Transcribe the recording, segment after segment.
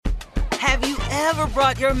Have you ever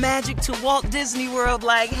brought your magic to Walt Disney World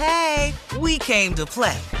like, hey, we came to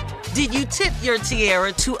play? Did you tip your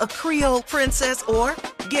tiara to a Creole princess or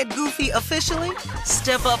get goofy officially?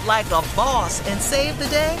 Step up like a boss and save the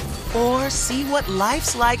day? Or see what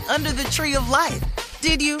life's like under the tree of life?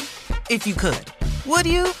 Did you? If you could. Would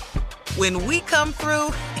you? When we come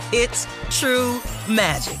through, it's true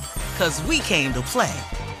magic. 'Cause we came to play.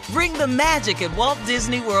 Bring the magic at Walt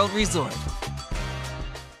Disney World Resort.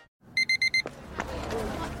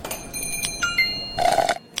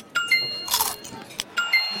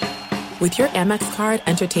 With your Amex card,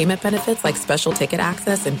 entertainment benefits like special ticket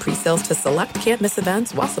access and pre-sales to select can't-miss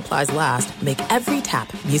events while supplies last make every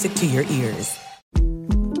tap music to your ears.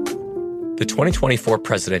 The 2024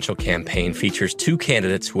 presidential campaign features two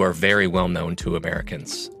candidates who are very well known to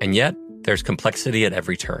Americans. And yet, there's complexity at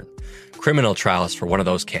every turn. Criminal trials for one of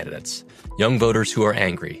those candidates. Young voters who are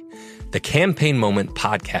angry. The Campaign Moment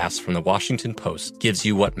podcast from the Washington Post gives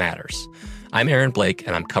you what matters. I'm Aaron Blake,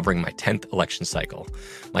 and I'm covering my 10th election cycle.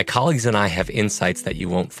 My colleagues and I have insights that you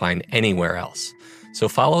won't find anywhere else. So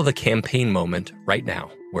follow the Campaign Moment right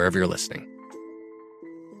now, wherever you're listening.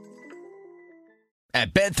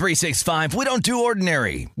 At Bet365, we don't do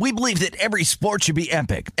ordinary. We believe that every sport should be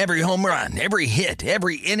epic. Every home run, every hit,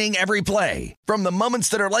 every inning, every play. From the moments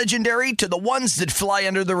that are legendary to the ones that fly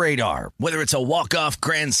under the radar. Whether it's a walk-off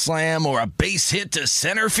grand slam or a base hit to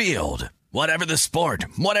center field. Whatever the sport,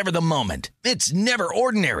 whatever the moment, it's never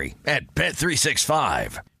ordinary at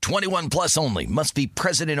Bet365. 21 plus only. Must be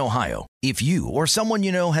present in Ohio. If you or someone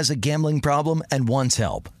you know has a gambling problem and wants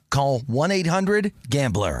help, call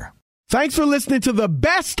 1-800-GAMBLER. Thanks for listening to the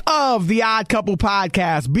best of the Odd Couple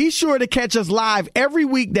podcast. Be sure to catch us live every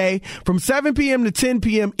weekday from 7 p.m. to 10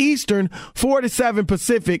 p.m. Eastern, 4 to 7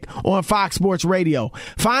 Pacific on Fox Sports Radio.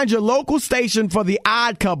 Find your local station for the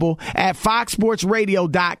Odd Couple at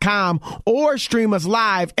foxsportsradio.com or stream us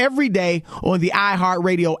live every day on the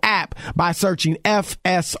iHeartRadio app by searching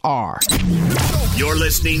FSR. You're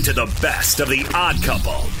listening to the best of the Odd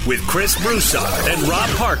Couple with Chris Broussard and Rob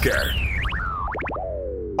Parker.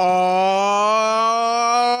 Oh,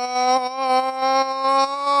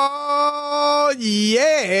 yeah.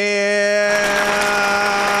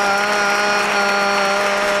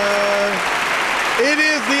 It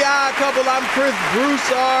is the Odd Couple. I'm Chris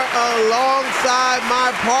Broussard alongside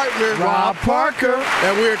my partner, Rob Parker.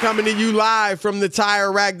 And we're coming to you live from the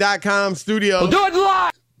TireRack.com studio. We'll do it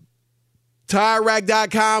live.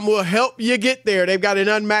 TireRack.com will help you get there. They've got an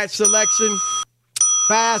unmatched selection,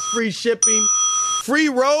 fast, free shipping, free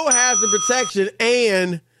road hazard protection,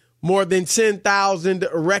 and more than 10,000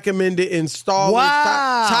 recommended installers.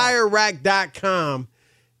 Wow. TireRack.com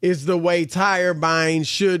is the way tire buying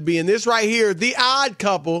should be. And this right here, The Odd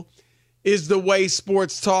Couple, is the way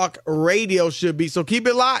sports talk radio should be. So keep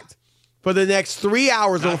it locked for the next 3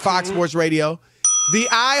 hours on Fox Sports Radio, the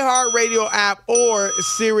iHeartRadio app, or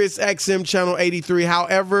Sirius XM Channel 83.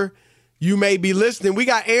 However you may be listening. We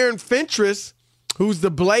got Aaron Fentress, who's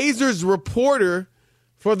the Blazers reporter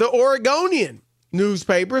for the Oregonian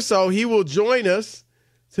newspaper. So he will join us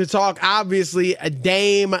to talk, obviously,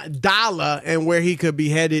 Dame Dollar and where he could be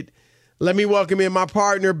headed. Let me welcome in my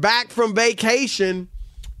partner back from vacation,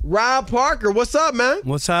 Rob Parker. What's up, man?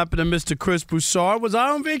 What's happening, Mr. Chris Broussard? Was I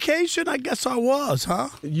on vacation? I guess I was, huh?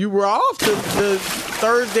 You were off the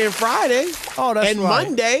Thursday and Friday. Oh, that's and right.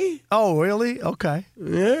 Monday. Oh, really? Okay.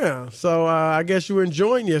 Yeah. So I guess you were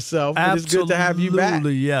enjoying yourself. But Absolutely, it's good to have you back.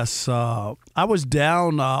 Yes. I was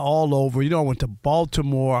down all over. You know, I went to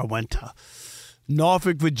Baltimore. I went to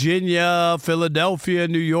Norfolk, Virginia, Philadelphia,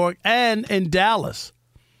 New York, and in Dallas.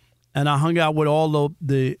 And I hung out with all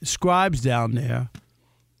the scribes down there.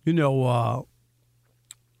 You know,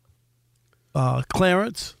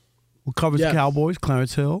 Clarence, who covers the Cowboys,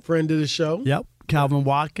 Clarence Hill. Friend of the show. Yep. Calvin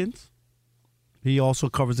Watkins. He also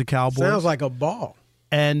covers the Cowboys. Sounds like a ball.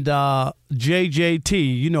 And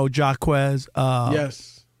JJT, you know, Jaquez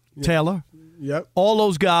yes. Taylor. Yep. All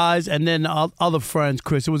those guys, and then other friends,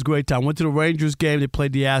 Chris. It was a great time. Went to the Rangers game. They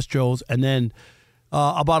played the Astros. And then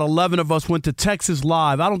about 11 of us went to Texas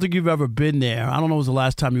Live. I don't think you've ever been there. I don't know when was the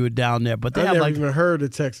last time you were down there. But they I've have never even heard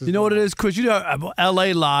of Texas You know Live. what it is, Chris? You know,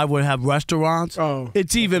 L.A. Live would have restaurants. Oh.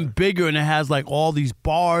 It's even bigger, and it has, like, all these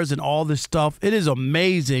bars and all this stuff. It is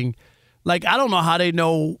amazing. Like, I don't know how they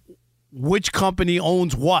know which company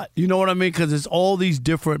owns what. You know what I mean? Because it's all these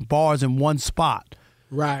different bars in one spot.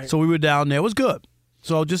 Right. So we were down there. It was good.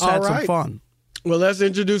 So just had some fun. Well, let's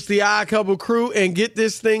introduce the Odd Couple crew and get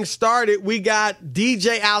this thing started. We got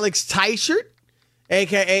DJ Alex Teichert,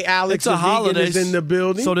 a.k.a. Alex It's a holiday, is in the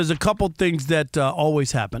building. So there's a couple things that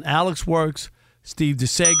always happen. Alex works. Steve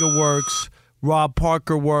DeSager works. Rob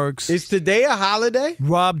Parker works. Is today a holiday?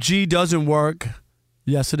 Rob G doesn't work.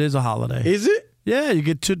 Yes, it is a holiday. Is it? Yeah, you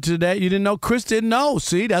get to today. You didn't know? Chris didn't know.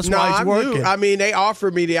 See, that's why he's working. Knew. I mean, they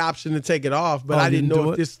offered me the option to take it off, but I didn't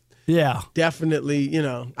know if this definitely, you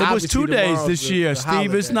know. It was 2 days this year, Steve.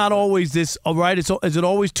 Holiday. It's not always this, all right? Is it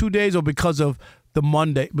always 2 days or because of the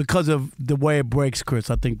Monday? Because of the way it breaks, Chris.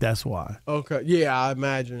 I think that's why. Okay. Yeah, I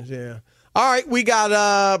imagine. Yeah. All right, we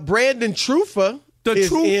got Brandon Trufa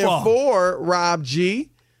in for Rob G,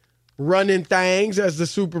 running things as the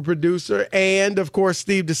super producer, and of course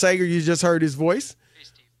Steve DeSager. You just heard his voice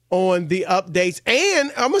on the updates.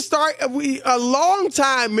 And I'm gonna start. A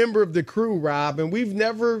longtime member of the crew, Rob, and we've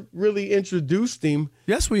never really introduced him.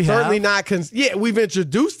 Yes, we certainly have. not. We've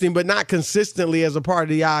introduced him, but not consistently as a part of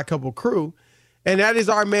the Odd Couple crew. And that is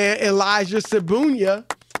our man Elijah Sabunia,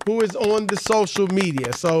 who is on the social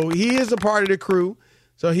media. So he is a part of the crew.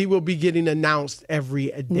 So he will be getting announced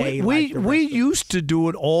every day. We used to do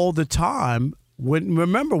it all the time.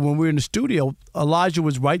 Remember when we were in the studio, Elijah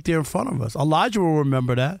was right there in front of us. Elijah will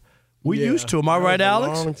remember that. We used to. Am I right,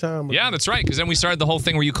 Alex? Long time ago. Yeah, that's right. Because then we started the whole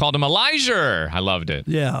thing where you called him Elijah. I loved it.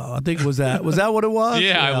 Yeah, I think it was that. Was that what it was?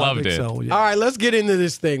 Yeah, I loved it. So, yeah. All right, let's get into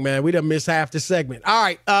this thing, man. We done missed half the segment. All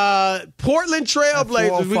right, Portland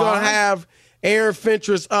Trailblazers. We're gonna have Aaron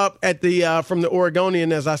Fentress up at the from the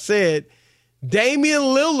Oregonian, as I said. Damian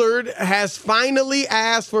Lillard has finally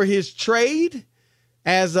asked for his trade.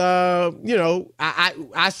 As you know,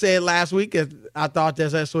 I said last week, I thought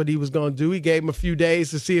that's what he was going to do. He gave him a few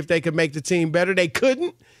days to see if they could make the team better. They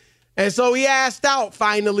couldn't, and so he asked out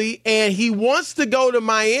finally, and he wants to go to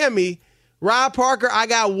Miami. Rob Parker, I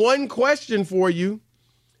got one question for you: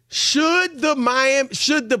 Should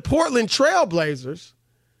the Portland Trailblazers,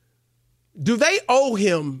 do they owe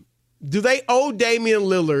him? Do they owe Damian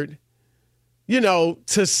Lillard,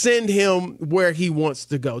 to send him where he wants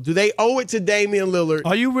to go? Do they owe it to Damian Lillard?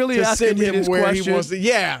 Are you really asking me this question? He wants to?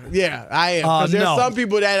 Yeah, I am. Because there's some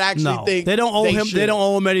people that actually think they don't owe him. They don't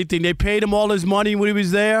owe him anything. They paid him all his money when he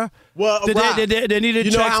was there. Well, they needed.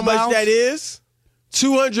 You know how much that is?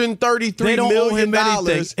 $233 million.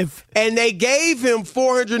 And they gave him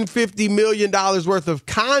 $450 million worth of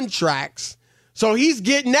contracts. So he's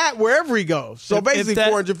getting that wherever he goes. So basically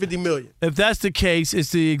 $450 million. If that's the case,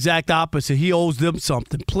 it's the exact opposite. He owes them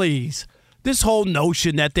something, please. This whole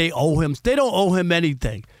notion that they owe him, they don't owe him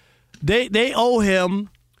anything. They owe him,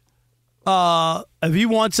 if he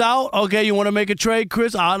wants out, okay, you want to make a trade,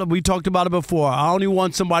 Chris? We talked about it before. I only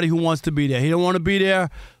want somebody who wants to be there. He don't want to be there.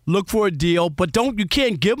 Look for a deal, but you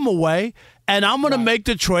can't give him away. And I'm going to make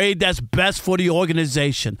the trade that's best for the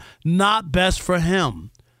organization, not best for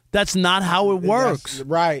him. That's not how it works.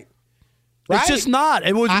 Right. It's just not.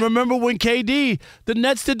 It was. Remember when KD, the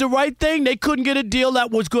Nets did the right thing? They couldn't get a deal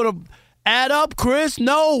that was going to add up, Chris.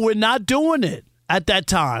 No, we're not doing it at that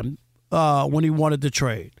time when he wanted the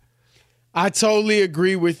trade. I totally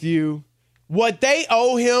agree with you. What they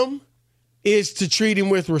owe him is to treat him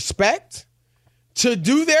with respect, to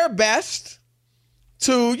do their best,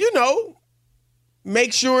 to,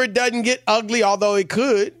 make sure it doesn't get ugly, although it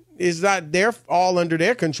could. It's not all under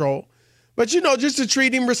their control. But, just to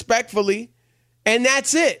treat him respectfully. And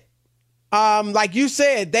that's it. Like you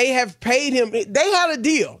said, they have paid him. They had a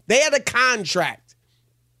deal. They had a contract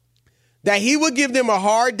that he would give them a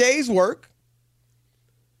hard day's work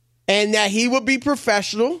and that he would be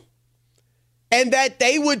professional and that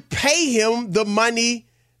they would pay him the money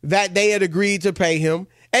that they had agreed to pay him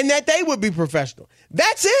and that they would be professional.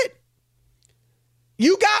 That's it.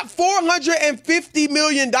 You got $450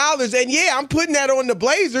 million, and yeah, I'm putting that on the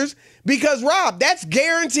Blazers because, Rob, that's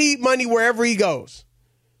guaranteed money wherever he goes.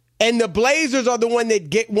 And the Blazers are the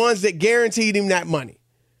ones that guaranteed him that money.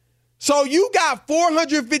 So you got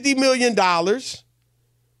 $450 million.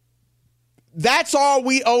 That's all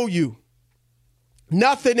we owe you.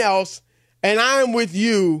 Nothing else. And I'm with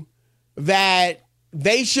you that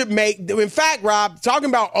they should make, in fact, Rob, talking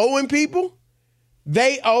about owing people,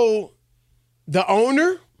 they owe the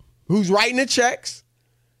owner who's writing the checks.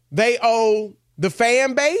 They owe the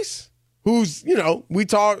fan base who's, we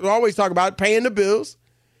always talk about paying the bills.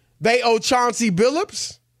 They owe Chauncey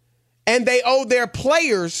Billups, and they owe their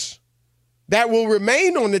players that will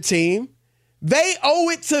remain on the team. They owe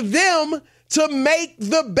it to them to make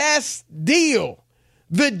the best deal.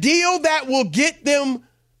 The deal that will get them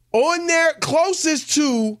on their closest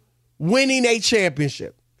to winning a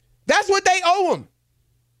championship. That's what they owe them.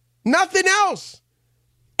 Nothing else.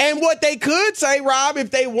 And what they could say, Rob,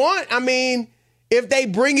 if they want, if they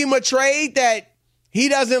bring him a trade that he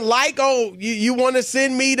doesn't like, you want to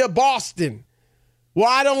send me to Boston. Well,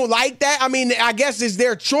 I don't like that. I guess it's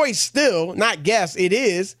their choice still. Not guess, it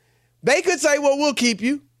is. They could say, well, we'll keep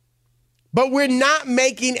you. But we're not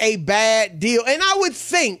making a bad deal. And I would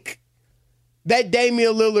think that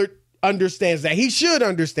Damian Lillard understands that. He should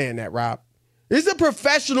understand that, Rob. This is a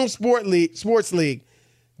professional sports league.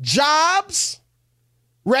 Jobs,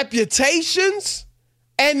 reputations,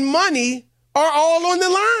 and money are all on the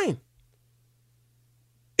line.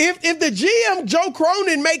 If the GM, Joe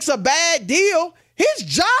Cronin, makes a bad deal, his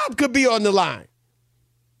job could be on the line.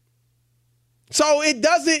 So it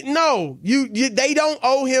doesn't, no, they don't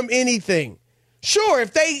owe him anything. Sure,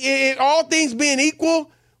 if all things being equal,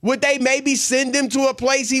 would they maybe send him to a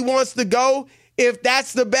place he wants to go if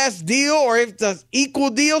that's the best deal or if it's an equal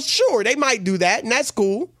deal? Sure, they might do that, and that's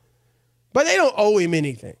cool. But they don't owe him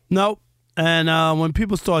anything. No. And when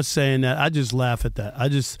people start saying that, I just laugh at that.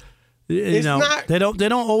 They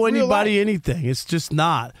don't owe anybody anything. It's just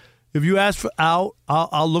not. If you ask for out,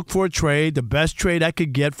 I'll look for a trade. The best trade I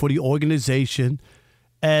could get for the organization,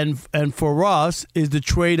 and for us is the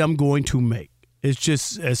trade I'm going to make. It's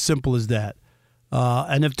just as simple as that.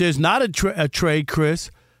 And if there's not a trade,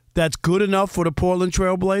 Chris, that's good enough for the Portland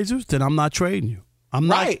Trail Blazers, then I'm not trading you. I'm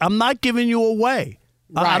not giving you away.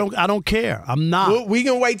 Right. I don't care. I'm not. We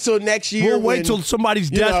can wait till next year. We'll wait till somebody's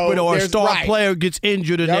desperate or a star player gets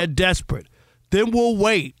injured and they're desperate. Then we'll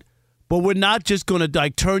wait. But we're not just going to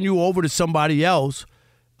turn you over to somebody else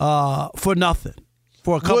for nothing,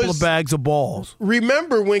 for a couple of bags of balls.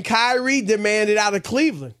 Remember when Kyrie demanded out of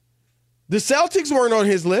Cleveland? The Celtics weren't on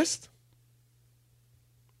his list.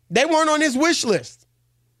 They weren't on his wish list.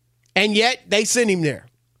 And yet they sent him there.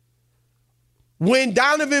 When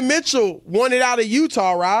Donovan Mitchell wanted out of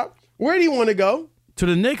Utah, Rob, where did he want to go? To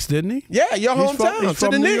the Knicks, didn't he? Yeah, your hometown. He's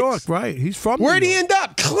from New York, right? He's from New York. Where'd he end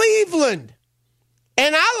up? Cleveland.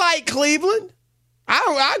 And I like Cleveland.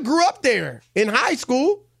 I grew up there in high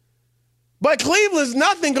school. But Cleveland's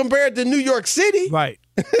nothing compared to New York City. Right.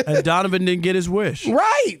 And Donovan didn't get his wish.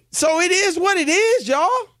 Right. So it is what it is, y'all.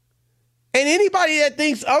 And anybody that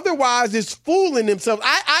thinks otherwise is fooling themselves.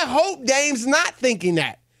 I hope Dame's not thinking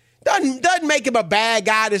that. Doesn't make him a bad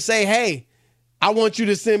guy to say, hey, I want you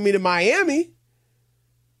to send me to Miami.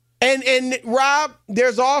 And Rob,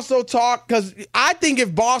 there's also talk, because I think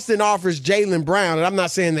if Boston offers Jaylen Brown, and I'm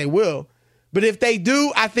not saying they will, but if they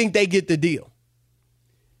do, I think they get the deal.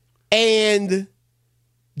 And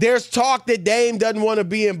there's talk that Dame doesn't want to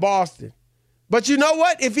be in Boston. But you know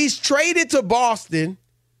what? If he's traded to Boston,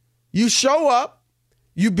 you show up,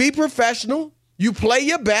 you be professional, you play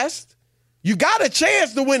your best, you got a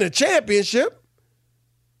chance to win a championship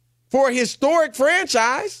for a historic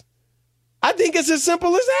franchise. I think it's as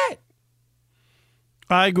simple as that.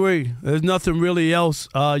 I agree. There's nothing really else.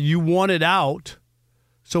 You want it out.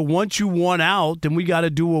 So once you want out, then we got to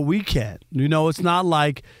do what we can. You know, it's not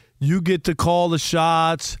like you get to call the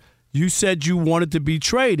shots. You said you wanted to be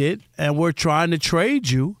traded, and we're trying to trade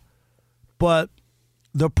you. But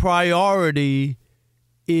the priority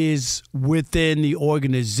is within the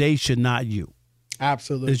organization, not you.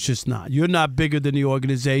 Absolutely. It's just not. You're not bigger than the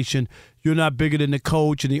organization. You're not bigger than the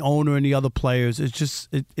coach and the owner and the other players. It's just,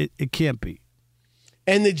 it can't be.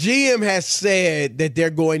 And the GM has said that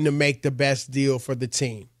they're going to make the best deal for the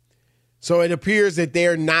team. So it appears that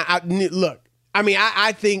they're not. Look, I mean,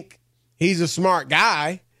 I think he's a smart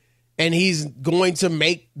guy, and he's going to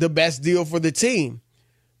make the best deal for the team.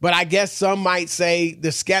 But I guess some might say,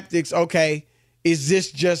 the skeptics, okay, is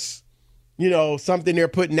this just, something they're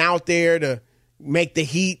putting out there to make the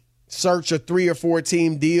Heat search a 3 or 4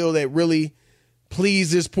 team deal that really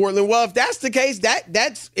pleases Portland? Well, if that's the case,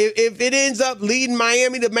 that's if it ends up leading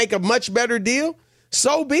Miami to make a much better deal,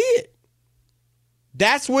 so be it.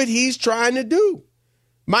 That's what he's trying to do.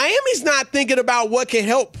 Miami's not thinking about what can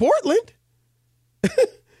help Portland.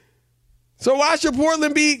 So why should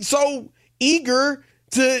Portland be so eager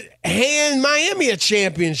to hand Miami a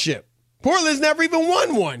championship? Portland's never even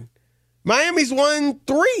won one. Miami's won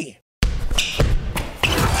 3.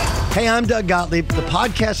 Hey, I'm Doug Gottlieb. The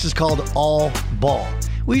podcast is called All Ball.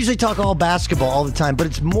 We usually talk all basketball all the time, but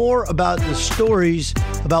it's more about the stories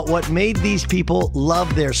about what made these people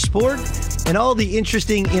love their sport and all the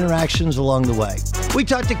interesting interactions along the way. We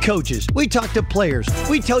talk to coaches. We talk to players.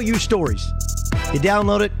 We tell you stories. You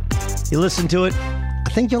download it. You listen to it. I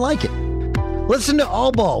think you'll like it. Listen to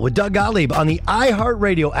All Ball with Doug Gottlieb on the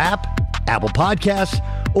iHeartRadio app, Apple Podcasts,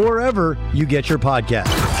 or wherever you get your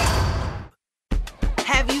podcasts.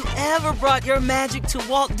 Have you ever brought your magic to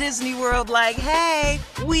Walt Disney World like, hey,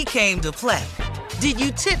 we came to play? Did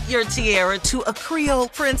you tip your tiara to a Creole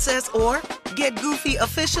princess or get goofy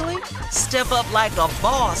officially? Step up like a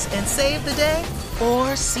boss and save the day?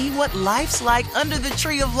 Or see what life's like under the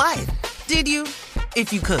tree of life? Did you?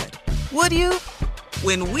 If you could. Would you?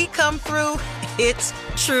 When we come through, it's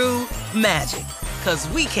true magic. 'Cause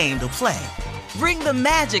we came to play. Bring the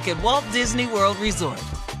magic at Walt Disney World Resort.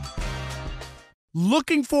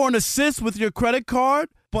 Looking for an assist with your credit card,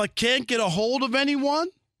 but can't get a hold of anyone?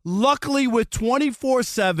 Luckily, with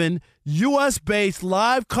 24/7 U.S.-based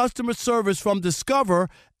live customer service from Discover,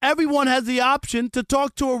 everyone has the option to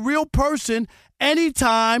talk to a real person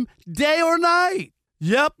anytime, day or night.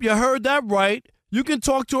 Yep, you heard that right. You can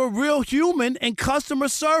talk to a real human in customer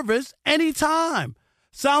service anytime.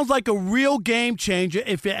 Sounds like a real game changer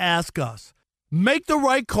if you ask us. Make the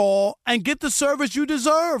right call and get the service you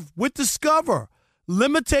deserve with Discover.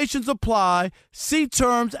 Limitations apply. See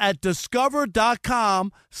terms at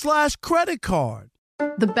discover.com/creditcard.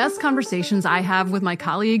 The best conversations I have with my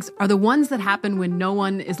colleagues are the ones that happen when no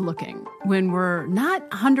one is looking, when we're not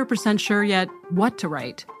 100% sure yet what to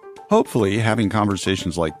write. Hopefully, having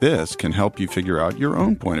conversations like this can help you figure out your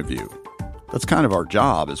own point of view. That's kind of our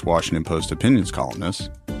job as Washington Post opinions columnists.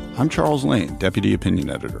 I'm Charles Lane, Deputy Opinion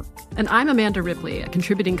Editor. And I'm Amanda Ripley, a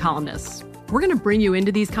contributing columnist. We're going to bring you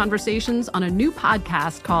into these conversations on a new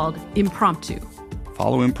podcast called Impromptu.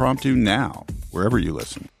 Follow Impromptu now, wherever you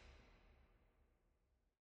listen.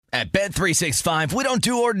 At Bet365, we don't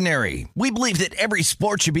do ordinary. We believe that every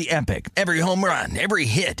sport should be epic. Every home run, every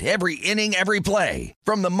hit, every inning, every play.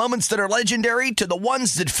 From the moments that are legendary to the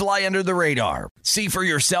ones that fly under the radar. See for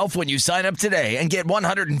yourself when you sign up today and get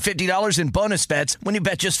 $150 in bonus bets when you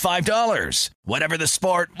bet just $5. Whatever the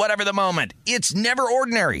sport, whatever the moment, it's never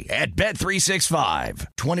ordinary at Bet365.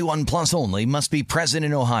 21 plus only. Must be present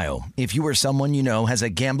in Ohio. If you or someone you know has a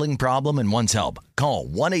gambling problem and wants help, call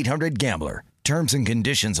 1-800-GAMBLER. Terms and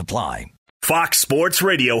conditions apply. Fox Sports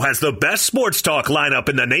Radio has the best sports talk lineup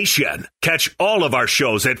in the nation. Catch all of our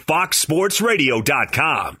shows at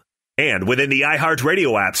foxsportsradio.com. And within the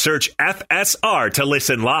iHeartRadio app, search FSR to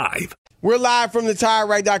listen live. We're live from the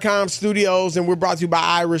TireRack.com studios, and we're brought to you by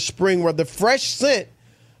Irish Spring, where the fresh scent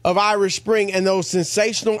of Irish Spring and those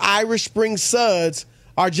sensational Irish Spring suds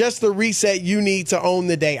are just the reset you need to own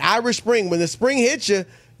the day. Irish Spring, when the spring hits you,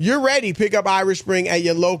 you're ready. Pick up Irish Spring at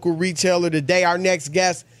your local retailer today. Our next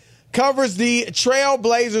guest covers the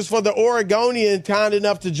Trailblazers for the Oregonian, kind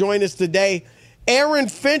enough to join us today. Aaron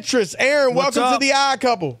Fentress. Aaron, welcome to the Odd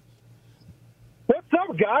Couple. What's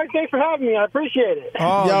up, guys? Thanks for having me. I appreciate it.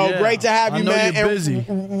 Oh, yeah. Great to have you, man. You're busy.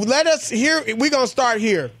 Let us hear. We're gonna start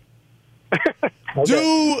here.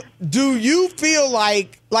 Okay. Do you feel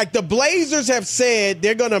like the Blazers have said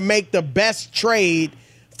they're gonna make the best trade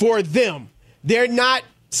for them? They're not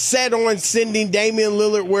set on sending Damian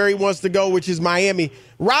Lillard where he wants to go, which is Miami.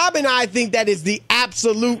 Rob and I think that is the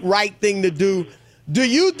absolute right thing to do. Do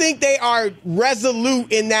you think they are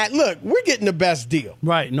resolute in that, look, we're getting the best deal?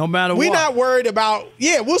 Right, no matter what. We're not worried about,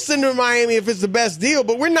 we'll send him to Miami if it's the best deal,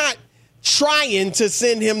 but we're not trying to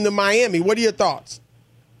send him to Miami. What are your thoughts?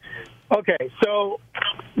 Okay, so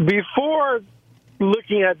before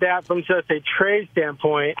looking at that from just a trade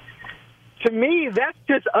standpoint, to me, that's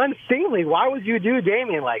just unseemly. Why would you do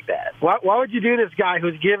Damian like that? Why would you do this guy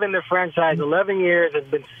who's given the franchise 11 years, has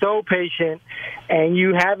been so patient, and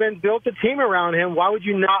you haven't built a team around him? Why would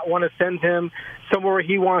you not want to send him somewhere where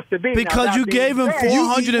he wants to be? Because you gave him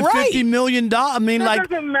 $450 million. I mean, that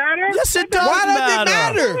doesn't matter. Yes, it does matter. Why does it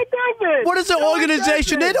matter? It doesn't. What is the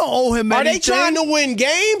organization? They don't owe him anything. Are they trying to win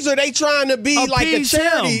games, or are they trying to be like a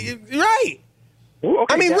charity? Right.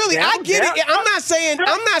 Okay, I mean, really, I get it. I'm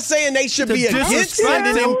not saying they should be against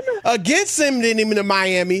sending him to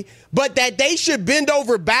Miami, but that they should bend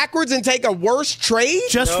over backwards and take a worse trade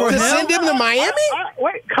just for him? Send him to Miami.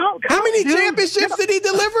 Wait, how many championships did he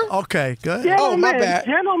deliver? Okay, good. Gentlemen, my bad.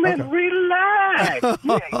 Gentlemen, relax.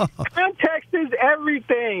 Context is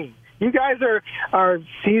everything. You guys are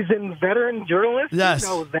seasoned veteran journalists. Yes. You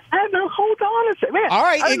know that. No, hold on a second. Man, all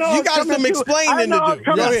right, you got some explaining to do.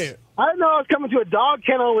 Go ahead. I know I was coming to a dog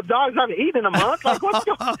kennel with dogs I haven't eaten in a month. Like, what's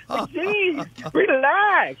going on? Jeez,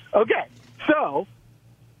 relax. Okay, so,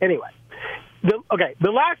 anyway. The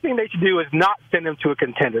last thing they should do is not send him to a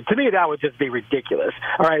contender. To me, that would just be ridiculous.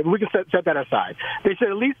 All right, we can set that aside. They should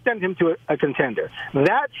at least send him to a contender.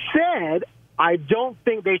 That said, I don't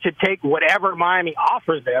think they should take whatever Miami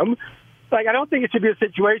offers them. Like, I don't think it should be a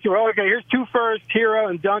situation where, okay, here's 2 firsts, Hero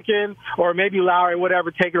and Duncan, or maybe Lowry, whatever,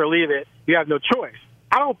 take it or leave it. You have no choice.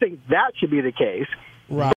 I don't think that should be the case.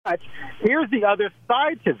 Right. But here's the other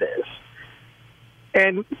side to this.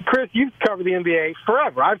 And, Chris, you've covered the NBA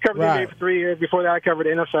forever. I've covered the NBA for 3 years. Before that, I covered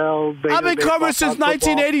NFL. I've been covering since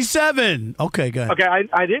 1987. Okay, go ahead. Okay,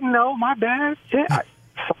 I didn't know. My bad.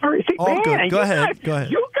 Sorry. See, man, good. Go ahead.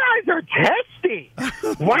 You guys are testy.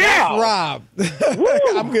 Wow. Rob.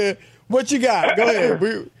 I'm good. What you got? Go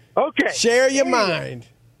ahead. Okay. Share your mind.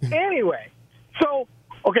 Anyway, so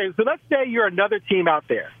let's say you're another team out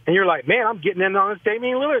there, and you're like, man, I'm getting in on this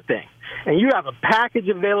Damian Lillard thing. And you have a package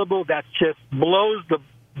available that just blows the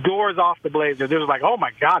doors off the Blazers. They're like, oh,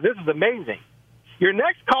 my God, this is amazing. Your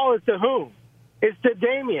next call is to whom? It's to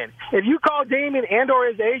Damian. If you call Damian and or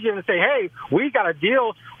his agent and say, hey, we got a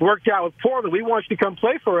deal worked out with Portland. We want you to come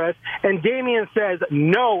play for us. And Damian says,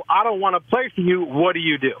 no, I don't want to play for you. What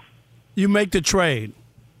do? You make the trade.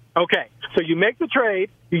 Okay, so you make the trade,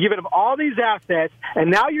 you give him all these assets,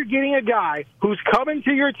 and now you're getting a guy who's coming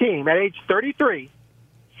to your team at age 33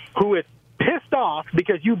 who is pissed off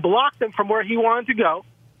because you blocked him from where he wanted to go.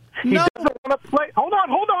 He doesn't want to play. Hold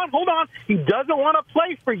on. He doesn't want to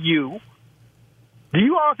play for you. Do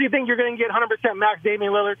you honestly think you're going to get 100% max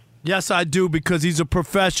Damian Lillard? Yes, I do, because he's a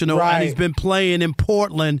professional, Right. and he's been playing in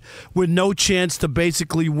Portland with no chance to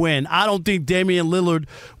basically win. I don't think Damian Lillard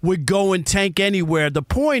would go and tank anywhere. The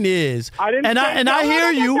point is, I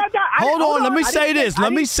hear you. Hold on, let me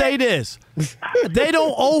say this. They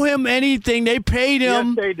don't owe him anything. They paid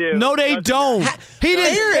him. Yes, they do. No, they don't. He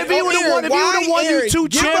didn't. Aaron, If he would have won you 2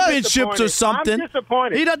 championships or something, I'm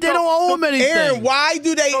disappointed. they don't owe him anything. Aaron, why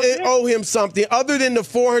do they owe him something other than the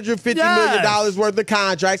 $450 million worth of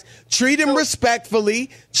contracts? Treat him respectfully.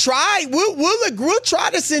 We'll try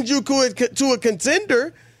to send you to a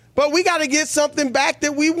contender, but we got to get something back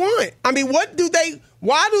that we want. I mean, why do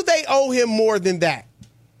they owe him more than that?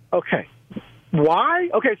 Okay. Why?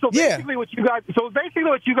 Okay, so basically what you guys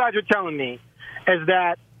are telling me is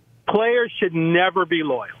that players should never be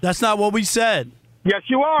loyal. That's not what we said. Yes,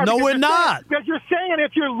 you are. No, we're not. Because you're saying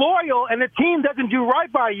if you're loyal and the team doesn't do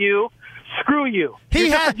right by you, screw you. He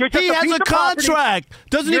has a contract.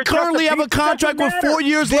 Doesn't he currently have a contract with 4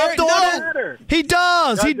 years left on it? He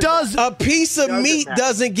does. A piece of meat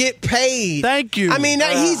doesn't get paid. Thank you. I mean,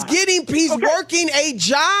 he's working a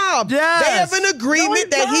job. Yes. They have an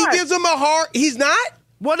agreement that he gives him a heart. He's not?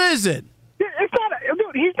 What is it? It's not.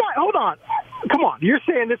 Dude, he's not. Hold on. Come on. You're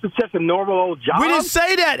saying this is just a normal old job? We didn't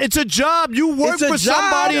say that. It's a job. You work for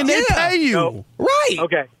somebody and they pay you. No. Right.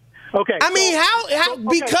 Okay. I mean, how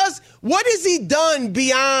because what has he done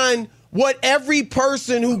beyond what every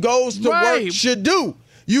person who goes to work should do?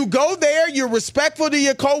 You go there, you're respectful to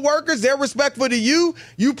your coworkers, they're respectful to you,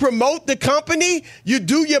 you promote the company, you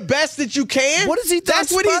do your best that you can. What has he done?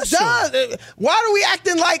 That's what he does. Why are we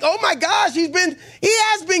acting like, oh my gosh, he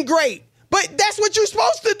has been great. But that's what you're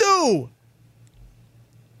supposed to do.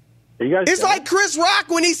 It's like Chris Rock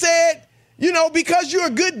when he said, because you're a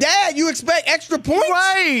good dad, you expect extra points.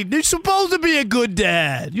 Right. You're supposed to be a good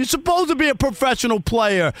dad. You're supposed to be a professional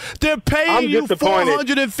player. They're paying you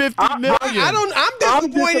 $450 million. I'm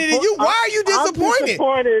disappointed in you. Why are you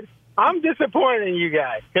disappointed? I'm disappointed in you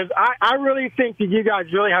guys because I really think that you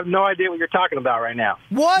guys really have no idea what you're talking about right now.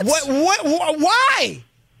 What? Why?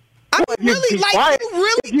 I mean,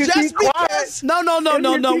 really, just because. No. We're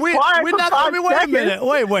not. I mean, wait a minute.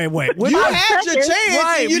 Wait. You had your chance.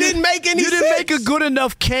 Right. You didn't make any sense. You didn't make a good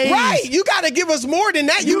enough case. Right. You got to give us more than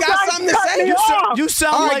that. You got something to say. You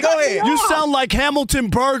sound like. Go ahead. You sound like Hamilton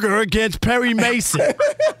Burger against Perry Mason. Go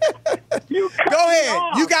ahead.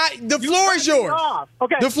 You got the floor is yours.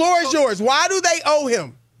 Okay. The floor is yours. Why do they owe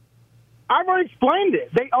him? I've already explained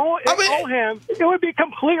it. They owe him. It would be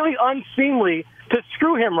completely unseemly to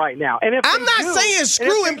screw him right now. And if I'm not saying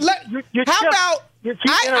screw him. How about you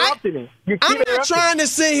keep interrupting me? I'm not trying to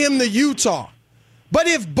send him to Utah. But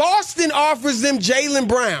if Boston offers them Jaylen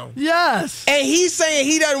Brown, yes, and he's saying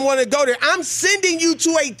he doesn't want to go there, I'm sending you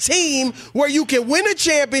to a team where you can win a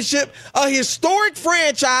championship, a historic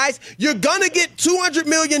franchise. You're gonna get $200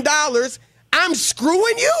 million. I'm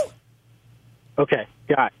screwing you. Okay,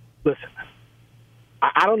 guys, listen.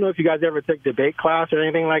 I don't know if you guys ever took debate class or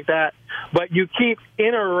anything like that, but you keep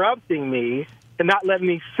interrupting me and not letting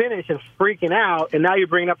me finish and freaking out, and now you're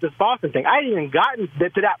bringing up this Boston thing. I hadn't even gotten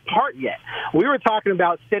to that part yet. We were talking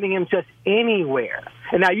about sending him just anywhere.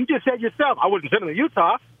 And now you just said yourself, I wouldn't send him to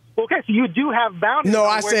Utah. Okay, so you do have boundaries. No,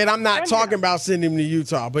 I said I'm not talking about sending him to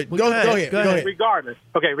Utah, but go ahead. Regardless.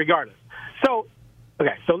 So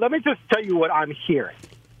let me just tell you what I'm hearing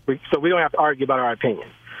so we don't have to argue about our opinion.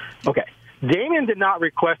 Okay. Damian did not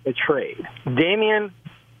request a trade. Damian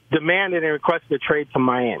demanded and requested a trade to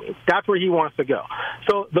Miami. That's where he wants to go.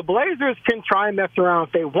 So the Blazers can try and mess around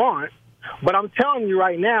if they want, but I'm telling you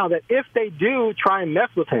right now that if they do try and mess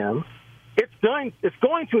with him, it's going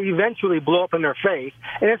to eventually blow up in their face,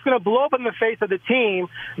 and it's going to blow up in the face of the team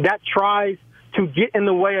that tries to get in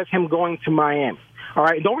the way of him going to Miami. All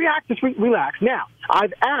right? Don't react, just relax. Now,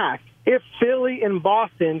 I've asked if Philly and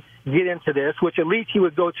Boston get into this, which at least he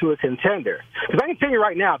would go to a contender. Because I can tell you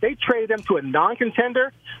right now, if they traded him to a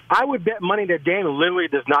non-contender, I would bet money that Dame literally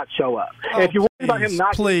does not show up. And if you're worried about him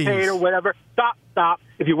not getting paid or whatever, stop.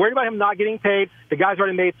 If you're worried about him not getting paid, the guy's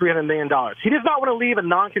already made $300 million. He does not want to leave a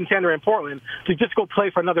non-contender in Portland to just go play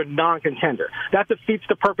for another non-contender. That defeats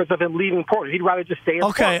the purpose of him leaving Portland. He'd rather just stay in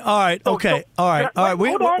Portland. All right.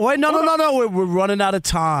 Wait, no. We're running out of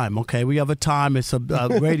time. Okay, we have a time. It's a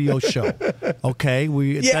radio show. Okay,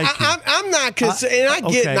 I'm not concerned. And I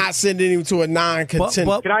get not sending him to a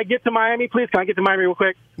non-contender. Can I get to Miami, please? Can I get to Miami real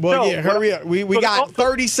quick? Well, hurry up. We got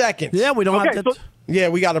 30 seconds. Yeah, we don't have to.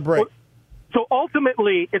 We got a break. So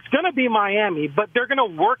ultimately, it's going to be Miami, but they're going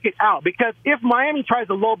to work it out because if Miami tries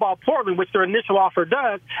to lowball Portland, which their initial offer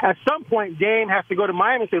does, at some point Dame has to go to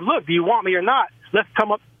Miami and say, "Look, do you want me or not? Let's come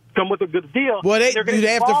with a good deal." Well, they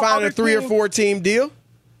have to find a 3 or 4 team deal.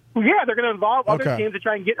 Yeah, they're going to involve other teams to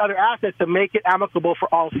try and get other assets to make it amicable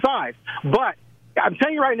for all sides. But I'm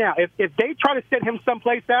telling you right now, if they try to send him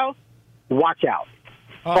someplace else, watch out.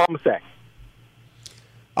 That's all I'm saying.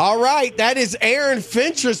 All right, that is Aaron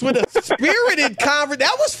Fentress with a spirited conversation.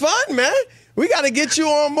 That was fun, man. We got to get you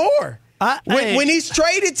on more. When he's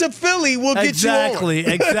traded to Philly, we'll get you on.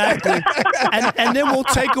 Exactly. and then we'll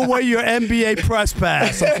take away your NBA press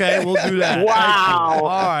pass, okay? We'll do that. Wow. All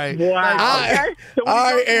right. Wow. Okay. So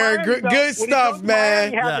all right, Aaron. Good stuff,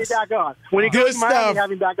 man. Have me back on. When he goes to Miami, have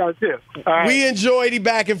me back on, too. All right. We enjoyed the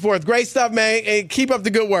back and forth. Great stuff, man. And keep up the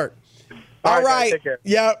good work. All right. Take care.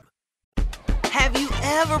 Yep. Have you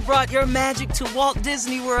ever brought your magic to Walt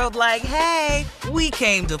Disney World like, hey, we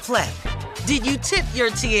came to play? Did you tip your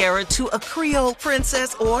tiara to a Creole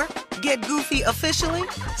princess or get goofy officially?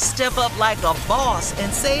 Step up like a boss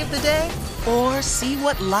and save the day? Or see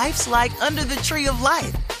what life's like under the tree of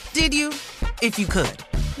life? Did you? If you could.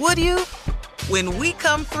 Would you? When we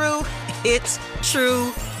come through, it's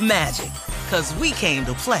true magic. 'Cause we came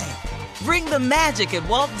to play. Bring the magic at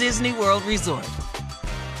Walt Disney World Resort.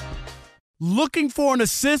 Looking for an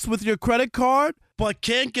assist with your credit card, but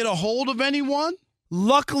can't get a hold of anyone?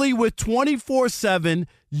 Luckily, with 24/7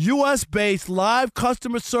 U.S.-based live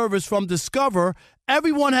customer service from Discover,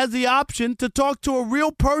 everyone has the option to talk to a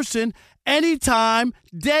real person anytime,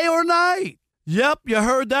 day or night. Yep, you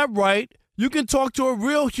heard that right. You can talk to a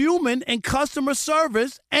real human in customer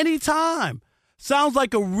service anytime. Sounds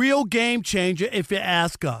like a real game changer if you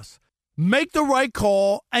ask us. Make the right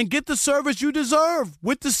call and get the service you deserve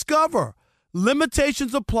with Discover.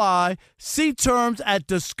 Limitations apply. See terms at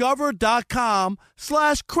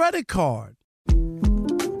discover.com/creditcard.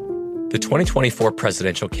 The 2024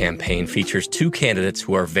 presidential campaign features 2 candidates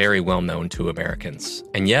who are very well known to Americans.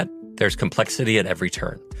 And yet, there's complexity at every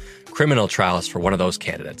turn. Criminal trials for one of those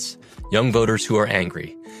candidates. Young voters who are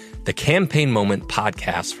angry. The Campaign Moment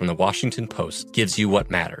podcast from the Washington Post gives you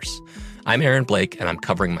what matters. I'm Aaron Blake, and I'm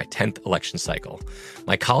covering my 10th election cycle.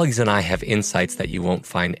 My colleagues and I have insights that you won't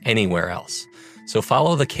find anywhere else. So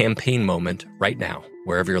follow the Campaign Moment right now,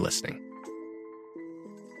 wherever you're listening.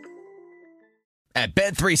 At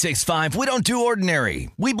Bet365, we don't do ordinary.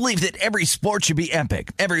 We believe that every sport should be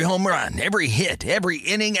epic. Every home run, every hit, every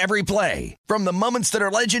inning, every play. From the moments that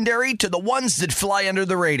are legendary to the ones that fly under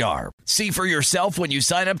the radar. See for yourself when you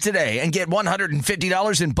sign up today and get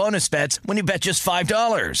 $150 in bonus bets when you bet just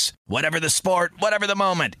 $5. Whatever the sport, whatever the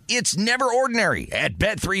moment, it's never ordinary at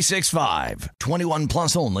Bet365. 21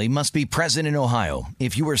 plus only. Must be present in Ohio.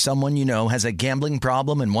 If you or someone you know has a gambling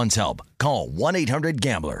problem and wants help, call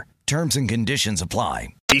 1-800-GAMBLER. Terms and conditions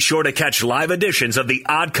apply. Be sure to catch live editions of The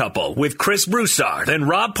Odd Couple with Chris Broussard and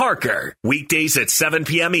Rob Parker. Weekdays at 7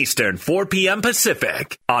 p.m. Eastern, 4 p.m.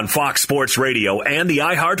 Pacific on Fox Sports Radio and the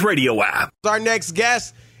iHeartRadio app. Our next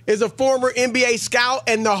guest is a former NBA scout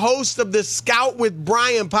and the host of the Scout with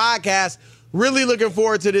Brian podcast. Really looking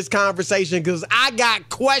forward to this conversation because I got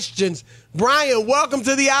questions. Brian, welcome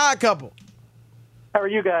to The Odd Couple. How are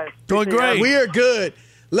you guys? Doing great. We are good.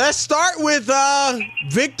 Let's start with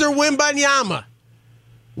Victor Wembanyama.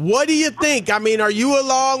 What do you think? I mean, are you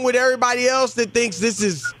along with everybody else that thinks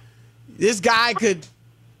this guy now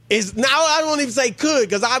I don't even say could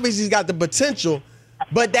because obviously he's got the potential,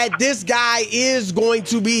 but that this guy is going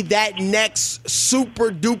to be that next super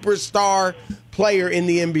duper star player in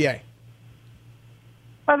the NBA?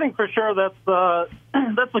 I think for sure that's the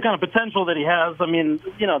kind of potential that he has. I mean,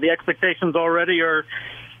 the expectations already are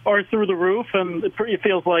are through the roof, and it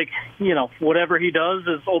feels like, whatever he does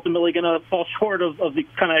is ultimately going to fall short of the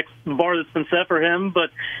kind of bar that's been set for him. But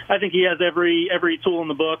I think he has every tool in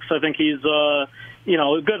the books. I think he's a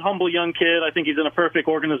good, humble young kid. I think he's in a perfect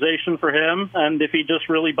organization for him. And if he just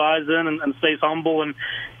really buys in and stays humble and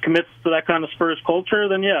commits to that kind of Spurs culture,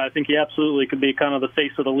 then, I think he absolutely could be kind of the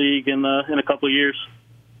face of the league in a couple of years.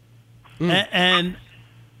 And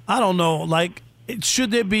I don't know,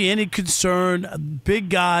 should there be any concern? Big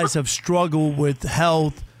guys have struggled with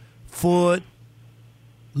health, foot,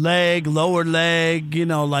 leg, lower leg,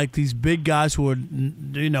 like these big guys who are,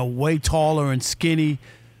 way taller and skinny.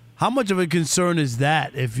 How much of a concern is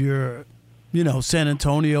that if you're, San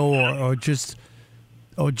Antonio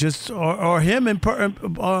or him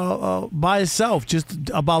by himself, just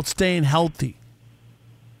about staying healthy?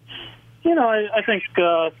 I think,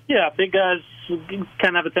 big guys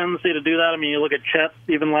can have a tendency to do that. I mean, you look at Chet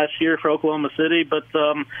even last year for Oklahoma City, but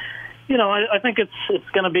I think it's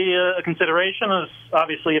going to be a consideration. As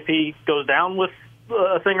obviously, if he goes down with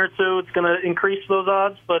a thing or two, it's going to increase those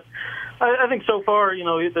odds. But I think so far,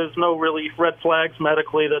 there's no really red flags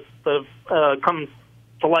medically that have come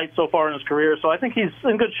to light so far in his career. So I think he's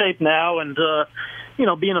in good shape now, and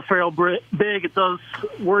being a frail big, it does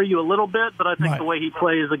worry you a little bit, but I think the way he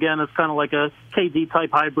plays, again, is kind of like a KD-type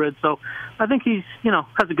hybrid. So I think he's,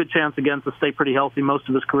 has a good chance, again, to stay pretty healthy most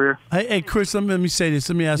of his career. Hey Chris, let me say this.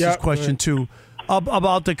 Let me ask this question, too.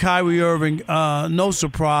 About the Kyrie Irving, no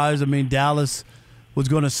surprise. I mean, Dallas was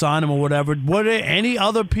going to sign him or whatever. Were there any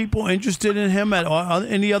other people interested in him at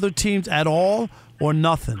any other teams at all, or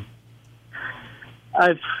nothing?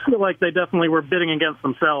 I feel like they definitely were bidding against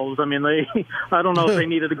themselves. I mean, I don't know if they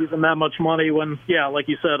needed to give him that much money when, like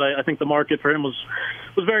you said, I think the market for him was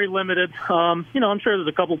very limited. I'm sure there's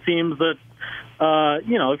a couple teams that,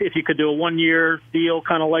 if you could do a 1-year deal,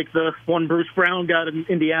 kind of like the one Bruce Brown got in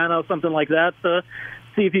Indiana, something like that, to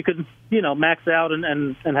see if you could, max out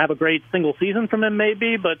and have a great single season from him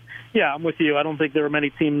maybe. But, I'm with you. I don't think there were many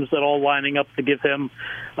teams at all lining up to give him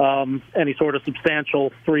any sort of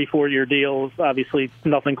substantial 3-4 year deal. Obviously,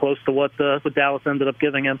 nothing close to what Dallas ended up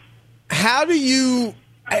giving him. How do you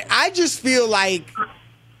 – I just feel like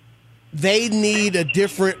they need a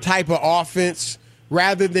different type of offense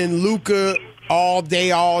rather than Luka all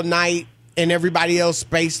day, all night, and everybody else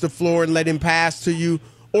space the floor and let him pass to you,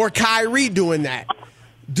 or Kyrie doing that.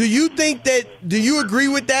 Do you agree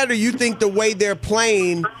with that, or you think the way they're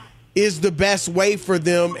playing is the best way for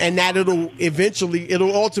them and that it'll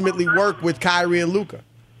ultimately work with Kyrie and Luka?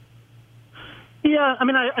 Yeah, I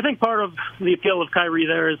mean, I think part of the appeal of Kyrie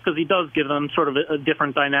there is because he does give them sort of a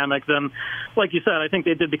different dynamic than, like you said, I think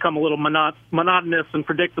they did become a little monotonous and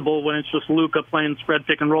predictable when it's just Luka playing spread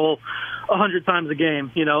pick and roll 100 times a game.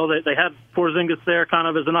 They had Porzingis there kind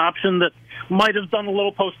of as an option that might have done a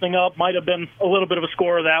little posting up, might have been a little bit of a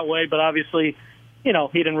scorer that way, but obviously, he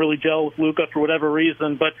didn't really gel with Luka for whatever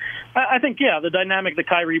reason. But I think, the dynamic that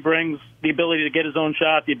Kyrie brings, the ability to get his own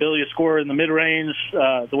shot, the ability to score in the mid-range,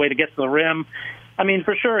 the way to get to the rim. I mean,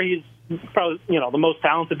 for sure, he's probably, the most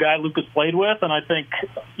talented guy Luka's played with. And I think,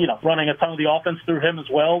 running a ton of the offense through him as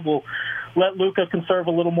well will let Luka conserve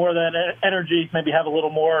a little more of that energy, maybe have a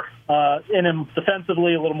little more in him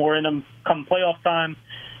defensively, a little more in him come playoff time.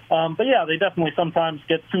 But, they definitely sometimes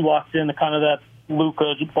get too locked into kind of that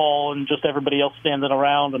Luka ball and just everybody else standing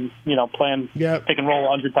around and, playing pick and roll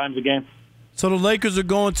 100 times a game. So the Lakers are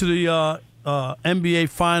going to the NBA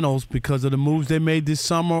Finals because of the moves they made this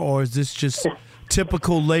summer, or is this just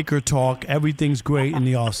typical Laker talk, everything's great in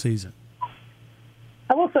the offseason?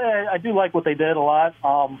 I will say I do like what they did a lot.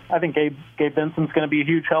 I think Gabe Vincent's going to be a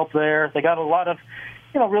huge help there. They got a lot of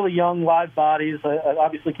really young live bodies.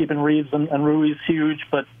 Obviously keeping Reeves and Rui's huge,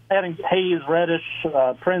 but adding Hayes, Reddish,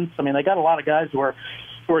 Prince, I mean, they got a lot of guys who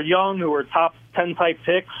are young, who are top 10 type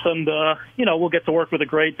picks, and, we'll get to work with a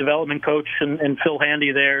great development coach and Phil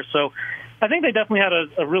Handy there. So I think they definitely had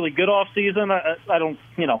a really good offseason. I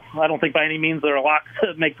don't think by any means they're a lock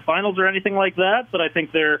to make the finals or anything like that, but I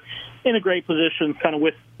think they're in a great position kind of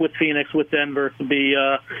with Phoenix, with Denver to be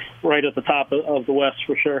right at the top of the West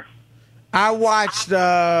for sure. I watched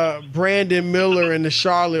Brandon Miller and the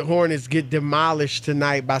Charlotte Hornets get demolished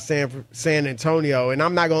tonight by San Antonio, and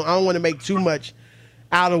I don't want to make too much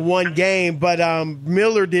out of one game, but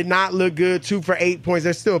Miller did not look good. 2 for 8 points.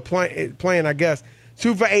 They're still playing, I guess.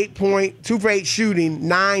 2 for 8 shooting,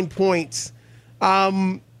 9 points.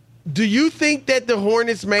 Do you think that the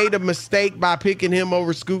Hornets made a mistake by picking him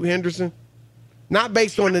over Scoot Henderson? Not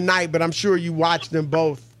based on the night, but I'm sure you watched them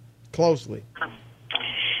both closely.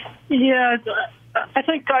 Yeah, I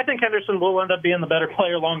think Henderson will end up being the better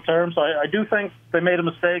player long term. So I do think they made a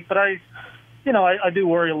mistake, but I I do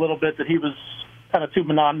worry a little bit that he was kind of too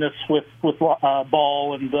monotonous with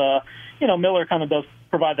Ball, and Miller kind of does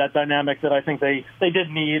provide that dynamic that I think they did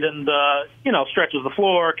need, and stretches the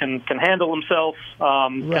floor, can handle himself,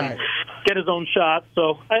 can get his own shot.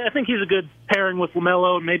 So I think he's a good pairing with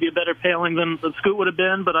LaMelo, and maybe a better pairing than Scoot would have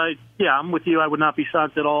been. But I'm with you. I would not be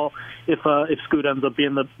shocked at all if Scoot ends up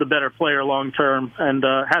being the better player long term and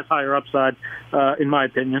has higher upside, in my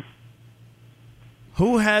opinion.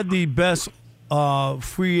 Who had the best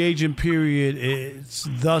free agent period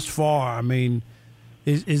thus far? I mean,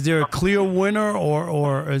 is there a clear winner,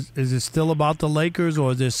 or is it still about the Lakers,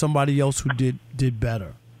 or is there somebody else who did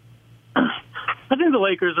better? I think the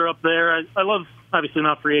Lakers are up there. I love, obviously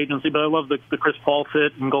not free agency, but I love the Chris Paul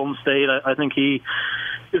fit in Golden State. I think he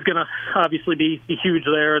is going to obviously be huge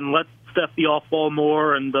there, and let Steph be off ball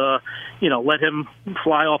more, and let him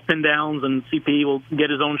fly off pin downs, and CP will get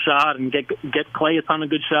his own shot and get Clay a ton of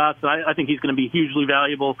good shots. I think he's going to be hugely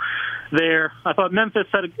valuable there. I thought Memphis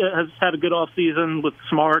has had a good offseason with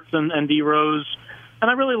Smart and D Rose,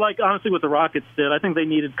 and I really like, honestly, what the Rockets did. I think they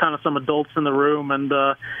needed kind of some adults in the room, and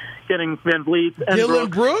getting Van Vliet and Dylan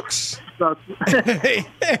Brooks.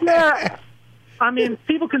 Yeah. I mean,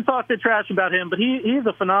 people can talk their trash about him, but he's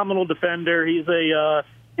a phenomenal defender. He's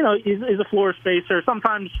he's a floor spacer,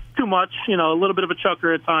 sometimes too much, a little bit of a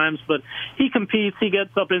chucker at times, but he competes, he gets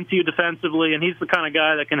up into you defensively, and he's the kind of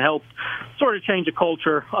guy that can help sort of change a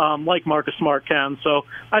culture, like Marcus Smart can. So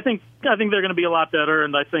I think they're going to be a lot better,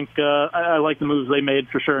 and I think I like the moves they made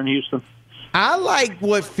for sure in Houston. I like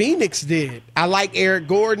what Phoenix did. I like Eric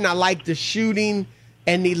Gordon. I like the shooting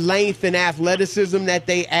and the length and athleticism that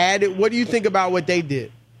they added. What do you think about what they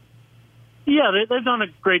did? Yeah, they've done a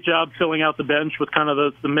great job filling out the bench with kind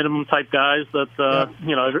of the minimum type guys that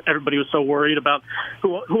everybody was so worried about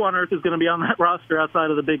who on earth is going to be on that roster outside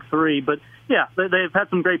of the big three. But yeah, they've had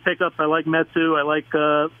some great pickups. I like Metsu, I like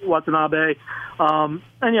Watanabe, and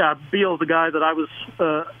yeah, Beal's a guy that I was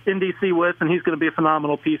in DC with, and he's going to be a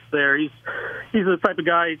phenomenal piece there. He's the type of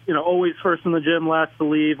guy, always first in the gym, last to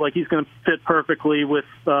leave. Like, he's going to fit perfectly with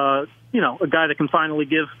a guy that can finally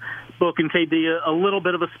give Book and KD a little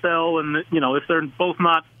bit of a spell, and if they're both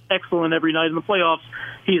not excellent every night in the playoffs,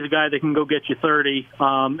 he's a guy that can go get you 30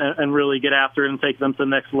 and really get after it and take them to the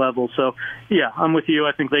next level. So yeah, I'm with you.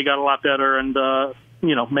 I think they got a lot better, and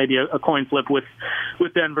maybe a coin flip with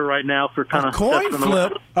Denver right now for kind of coin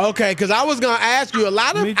flip. Okay, because I was going to ask you,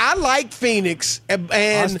 I like Phoenix, and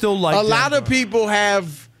I still like a lot of people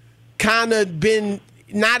have kind of been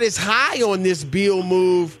not as high on this Beal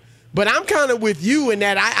move. But I'm kind of with you in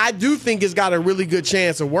that I do think it's got a really good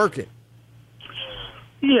chance of working.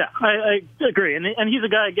 Yeah, I agree. And he's a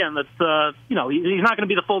guy, again, that's, he's not going to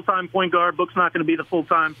be the full-time point guard. Book's not going to be the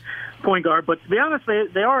full-time point guard. But to be honest,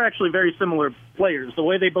 they are actually very similar players. The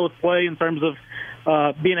way they both play in terms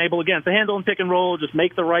of being able, again, to handle and pick and roll, just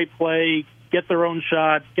make the right play, get their own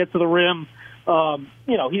shot, get to the rim.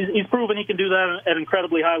 He's proven he can do that at an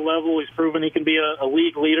incredibly high level. He's proven he can be a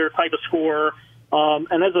league leader type of scorer.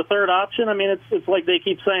 And as a third option, I mean, it's like they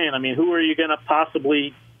keep saying, I mean, who are you going to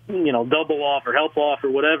possibly, double off or help off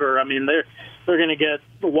or whatever? I mean, they're going to get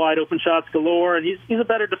wide open shots galore, and he's a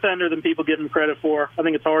better defender than people give him credit for. I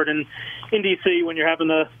think it's hard in DC when you're having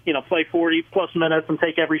to, play 40-plus minutes and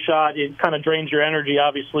take every shot. It kind of drains your energy,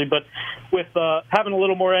 obviously. But with having a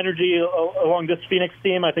little more energy along this Phoenix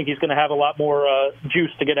team, I think he's going to have a lot more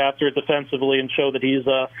juice to get after it defensively and show that he's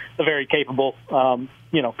a very capable,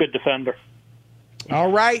 good defender.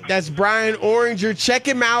 All right, that's Brian Oranger. Check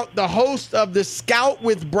him out, the host of the Scout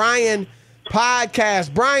with Brian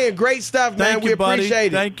podcast. Brian, great stuff, man. Thank you, buddy.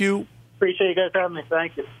 Appreciate it. Thank you. Appreciate you guys having me.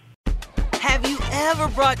 Thank you. Have you ever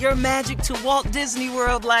brought your magic to Walt Disney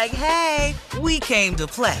World like, hey, we came to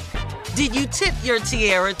play? Did you tip your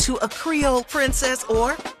tiara to a Creole princess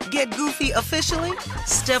or get goofy officially?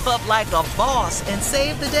 Step up like a boss and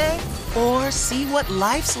save the day? Or see what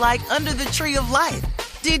life's like under the tree of life?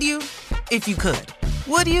 Did you? If you could.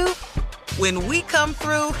 Would you? When we come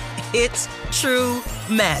through, it's true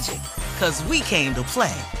magic. 'Cause we came to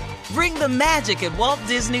play. Bring the magic at Walt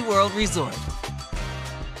Disney World Resort.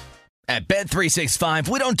 At Bet365,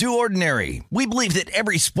 we don't do ordinary. We believe that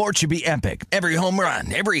every sport should be epic. Every home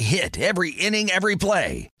run, every hit, every inning, every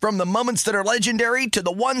play. From the moments that are legendary to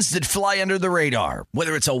the ones that fly under the radar.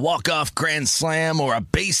 Whether it's a walk-off grand slam or a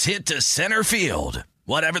base hit to center field.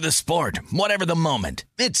 Whatever the sport, whatever the moment,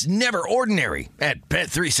 it's never ordinary at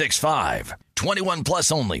Bet365. 21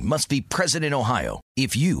 plus only. Must be present in Ohio.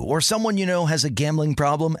 If you or someone you know has a gambling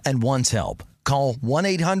problem and wants help, call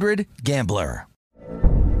 1-800-GAMBLER.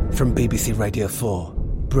 From BBC Radio 4,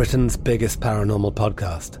 Britain's biggest paranormal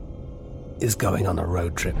podcast is going on a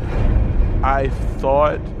road trip. I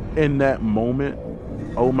thought in that moment,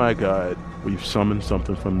 oh my God, we've summoned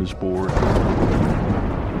something from this board.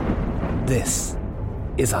 This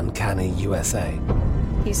is Uncanny USA.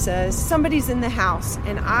 He says, somebody's in the house,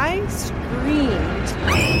 and I screamed.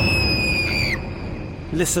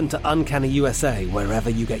 Listen to Uncanny USA wherever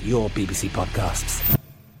you get your BBC podcasts,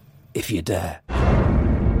 if you dare.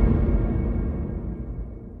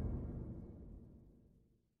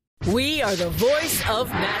 We are the voice of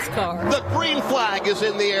NASCAR. The green flag is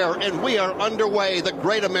in the air, and we are underway. The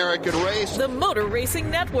Great American Race. The Motor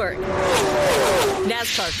Racing Network.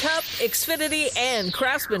 NASCAR Cup, Xfinity, and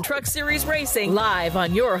Craftsman Truck Series Racing live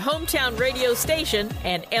on your hometown radio station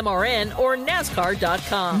and MRN or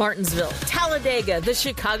NASCAR.com. Martinsville, Talladega, the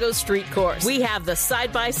Chicago Street Course. We have the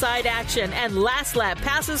side-by-side action and last lap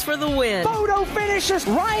passes for the win. Photo finishes.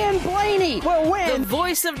 Ryan Blaney will win. The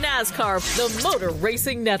voice of NASCAR, the Motor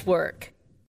Racing Network.